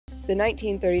the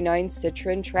 1939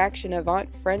 Citroën traction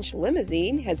Avant French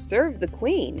Limousine has served the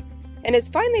Queen and has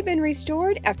finally been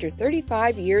restored after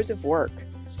 35 years of work.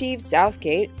 Steve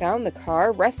Southgate found the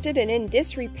car rusted and in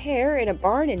disrepair in a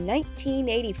barn in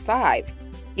 1985.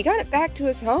 He got it back to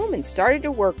his home and started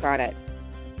to work on it.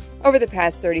 Over the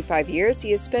past 35 years,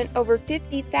 he has spent over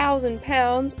 50,000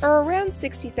 pounds, or around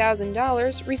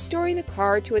 $60,000, restoring the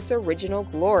car to its original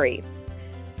glory.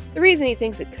 The reason he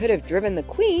thinks it could have driven the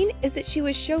Queen is that she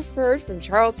was chauffeured from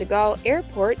Charles de Gaulle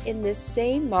Airport in this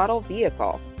same model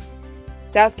vehicle.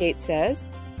 Southgate says,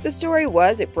 "The story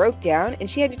was it broke down and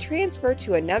she had to transfer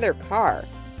to another car.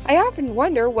 I often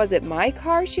wonder, was it my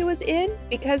car she was in?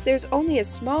 Because there's only a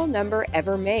small number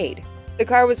ever made." The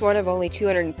car was one of only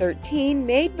 213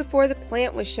 made before the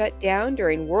plant was shut down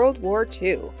during World War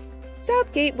II.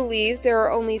 Southgate believes there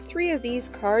are only 3 of these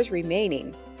cars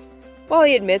remaining. While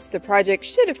he admits the project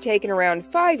should have taken around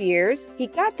 5 years, he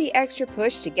got the extra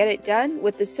push to get it done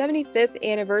with the 75th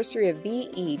anniversary of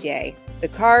VE Day. The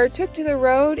car took to the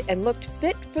road and looked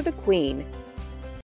fit for the Queen.